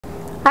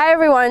Hi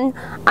everyone,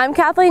 I'm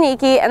Kathleen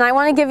Ekey and I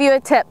want to give you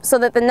a tip so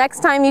that the next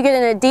time you get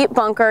in a deep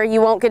bunker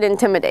you won't get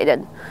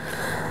intimidated.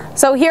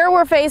 So here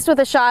we're faced with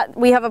a shot.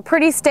 We have a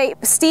pretty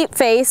steep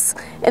face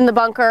in the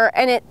bunker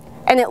and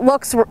it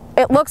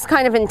looks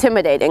kind of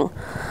intimidating.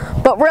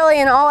 But really,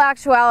 in all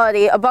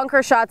actuality, a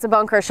bunker shot's a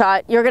bunker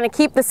shot. You're going to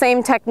keep the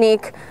same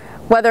technique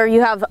whether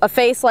you have a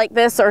face like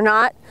this or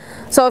not.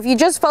 So if you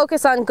just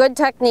focus on good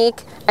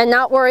technique and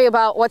not worry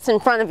about what's in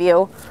front of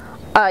you,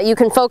 you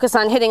can focus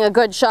on hitting a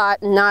good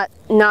shot and not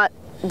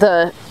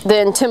the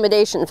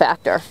intimidation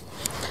factor.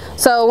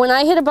 So when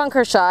I hit a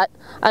bunker shot,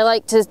 I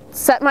like to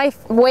set my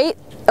weight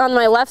on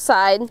my left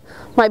side.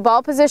 My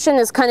ball position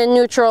is kind of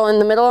neutral in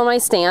the middle of my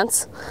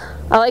stance.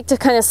 I like to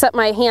kind of set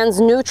my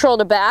hands neutral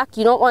to back.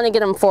 You don't want to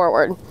get them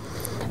forward.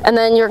 And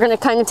then you're going to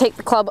kind of take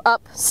the club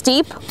up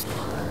steep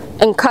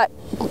and cut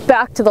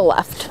back to the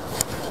left.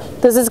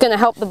 This is going to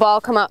help the ball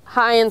come up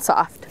high and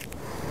soft.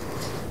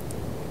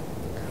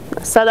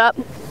 Set up.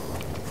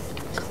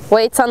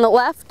 Weights on the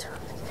left,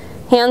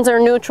 hands are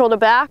neutral to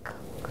back.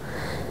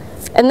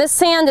 And this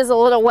sand is a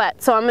little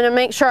wet, so I'm going to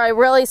make sure I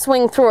really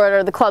swing through it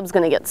or the club's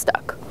going to get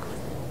stuck.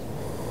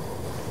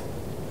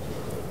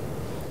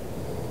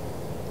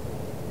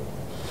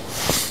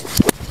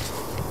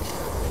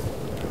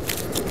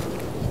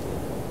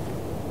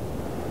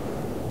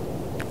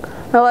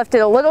 I left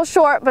it a little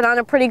short, but on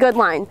a pretty good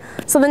line.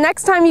 So the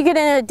next time you get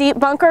in a deep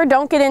bunker,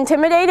 don't get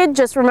intimidated,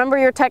 just remember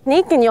your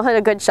technique and you'll hit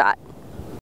a good shot.